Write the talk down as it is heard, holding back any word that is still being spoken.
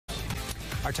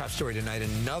Our top story tonight,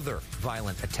 another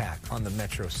violent attack on the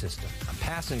metro system. A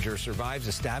passenger survives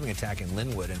a stabbing attack in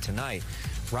Lynwood, and tonight,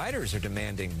 riders are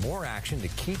demanding more action to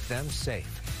keep them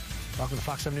safe. Welcome to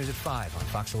Fox 7 News at 5 on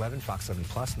Fox 11, Fox 11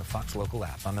 Plus, and the Fox Local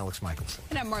app. I'm Alex Michelson.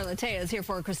 And I'm Marla Tejas here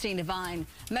for Christine Devine.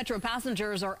 Metro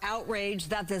passengers are outraged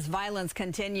that this violence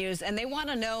continues, and they want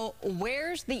to know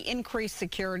where's the increased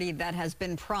security that has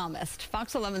been promised.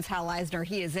 Fox 11's Hal Eisner,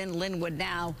 he is in Lynwood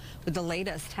now with the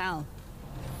latest. Hal.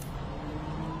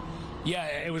 Yeah,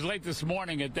 it was late this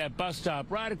morning at that bus stop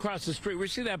right across the street. We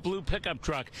see that blue pickup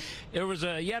truck. There was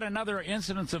yet another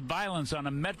incidence of violence on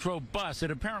a metro bus.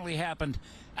 It apparently happened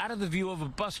out of the view of a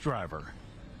bus driver.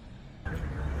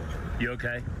 You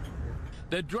okay?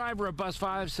 The driver of bus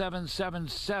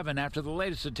 5777 after the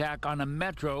latest attack on a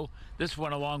metro. This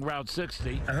one along Route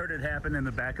 60. I heard it happened in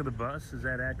the back of the bus. Is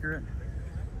that accurate?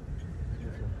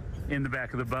 In the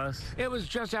back of the bus? It was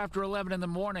just after 11 in the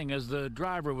morning as the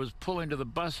driver was pulling to the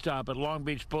bus stop at Long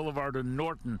Beach Boulevard in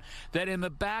Norton that in the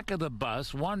back of the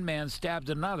bus, one man stabbed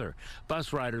another.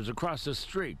 Bus riders across the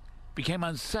street became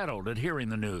unsettled at hearing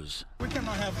the news. We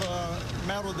cannot have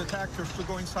metal detectors to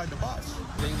go inside the bus.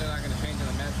 Things are not going to change in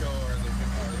the metro or the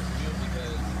commute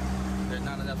because there's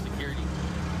not enough security.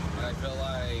 And I feel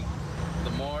like the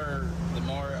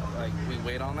more like we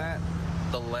wait on that,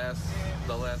 the less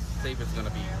safe it's going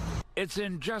to be. It's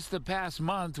in just the past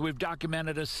month we've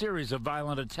documented a series of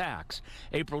violent attacks.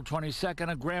 April 22nd,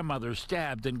 a grandmother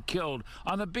stabbed and killed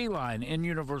on the Beeline in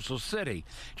Universal City.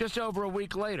 Just over a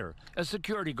week later, a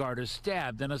security guard is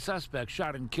stabbed and a suspect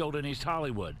shot and killed in East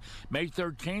Hollywood. May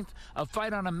 13th, a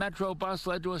fight on a metro bus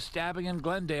led to a stabbing in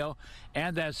Glendale.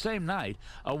 And that same night,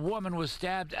 a woman was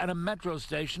stabbed at a metro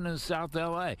station in South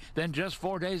L.A. Then just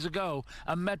 4 days ago,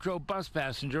 a metro bus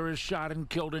passenger is shot and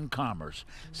killed in Commerce.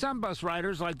 Some bus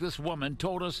riders, like this woman,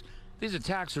 told us these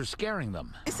attacks are scaring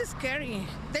them. This is scary.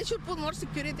 They should put more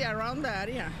security around the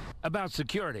area. About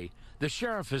security, the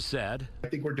sheriff has said, I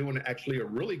think we're doing actually a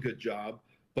really good job,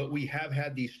 but we have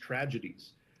had these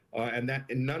tragedies. And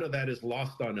none of that is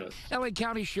lost on us. L.A.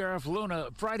 County Sheriff Luna,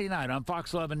 Friday night on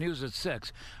Fox 11 News at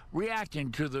 6, reacting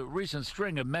to the recent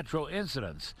string of Metro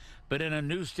incidents. But in a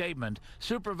new statement,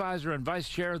 Supervisor and Vice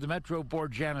Chair of the Metro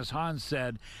Board Janice Hahn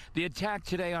said, the attack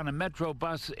today on a Metro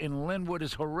bus in Lynwood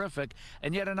is horrific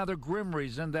and yet another grim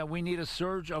reason that we need a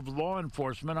surge of law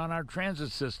enforcement on our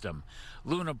transit system.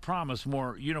 Luna promised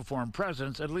more uniformed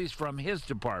presence, at least from his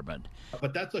department.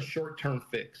 But that's a short-term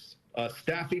fix.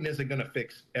 Staffing isn't going to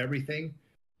fix everything.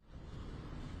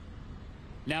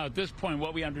 Now, at this point,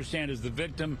 what we understand is the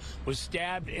victim was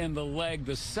stabbed in the leg.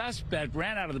 The suspect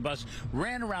ran out of the bus,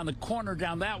 ran around the corner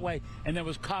down that way, and then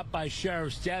was caught by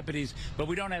sheriff's deputies. But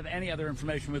we don't have any other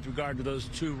information with regard to those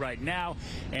two right now,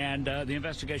 and the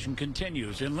investigation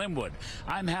continues in Lynwood.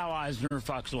 I'm Hal Eisner,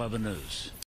 Fox 11 News.